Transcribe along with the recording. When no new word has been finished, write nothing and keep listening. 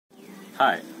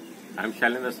Hi, I'm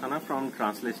Shailendra Sana from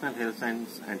Translational Health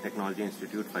Science and Technology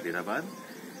Institute, Faridabad.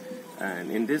 And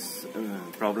in this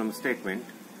problem statement,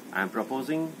 I'm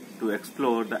proposing to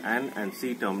explore the N and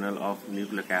C terminal of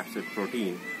nucleocapsid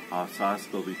protein or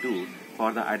SARS-CoV-2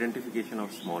 for the identification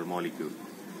of small molecule.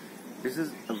 This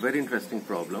is a very interesting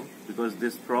problem because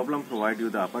this problem provides you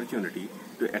the opportunity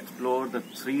to explore the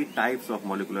three types of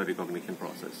molecular recognition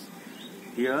process.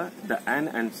 Here, the N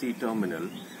and C terminal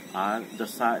are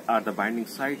the binding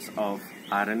sites of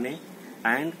RNA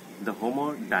and the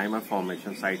homodimer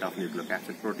formation site of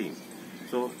nucleocapsid protein.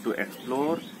 So, to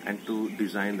explore and to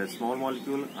design the small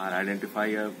molecule or identify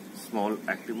a small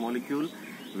active molecule,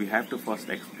 we have to first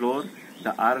explore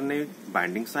the RNA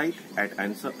binding site at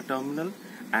N terminal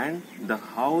and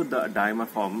how the dimer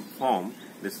form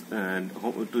this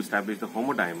to establish the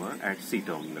homodimer at C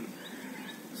terminal.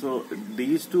 So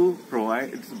these two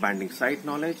provide binding site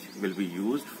knowledge will be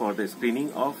used for the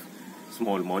screening of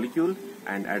small molecule,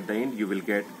 and at the end you will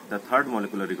get the third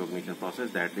molecular recognition process,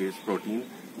 that is protein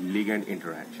ligand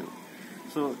interaction.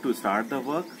 So to start the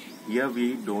work, here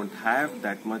we don't have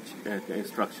that much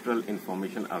structural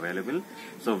information available,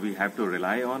 so we have to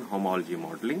rely on homology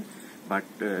modeling. But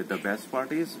the best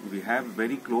part is we have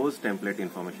very close template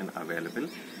information available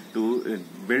to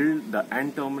build the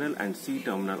N terminal and C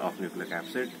terminal of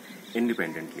nucleocapsid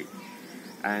independently.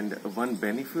 And one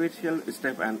beneficial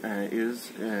step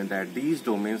is that these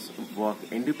domains work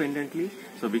independently,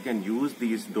 so we can use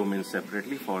these domains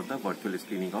separately for the virtual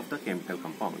screening of the chemical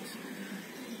compounds.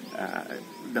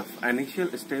 The initial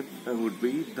step would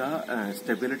be the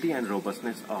stability and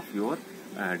robustness of your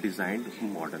designed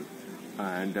model.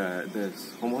 And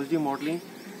this homology modeling,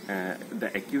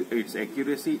 its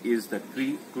accuracy is the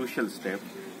crucial step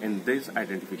in this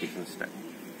identification step.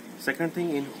 Second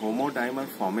thing, in homodimer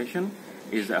formation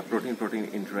is a protein-protein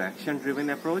interaction driven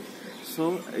approach.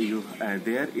 So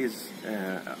there is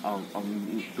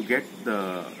to get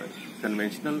the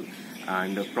conventional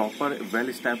and proper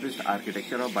well-established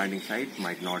architecture of binding site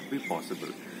might not be possible.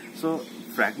 So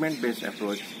fragment-based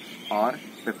approach or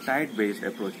peptide-based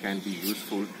approach can be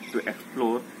useful to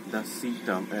explore the C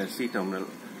terminal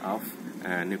of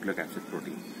nucleocapsid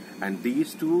protein. And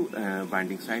these two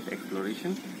binding site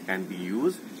exploration can be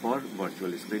used for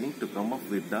virtual screening to come up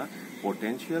with the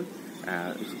potential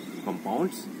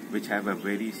compounds which have a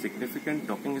very significant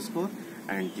docking score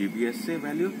and GBSA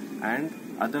value and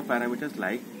other parameters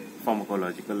like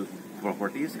pharmacological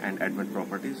properties and advent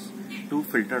properties to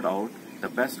filter out the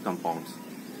best compounds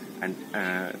and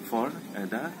for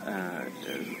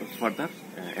further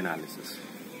analysis.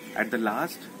 At the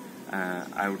last,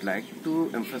 I would like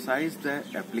to emphasize the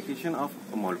application of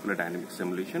molecular dynamic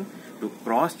simulation to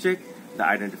cross-check the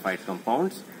identified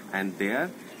compounds and their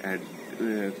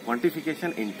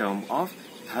quantification in terms of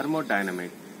thermodynamic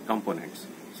components,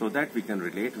 so that we can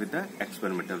relate with the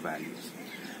experimental values.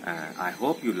 I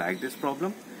hope you like this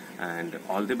problem, and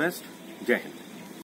all the best. Jai Hind.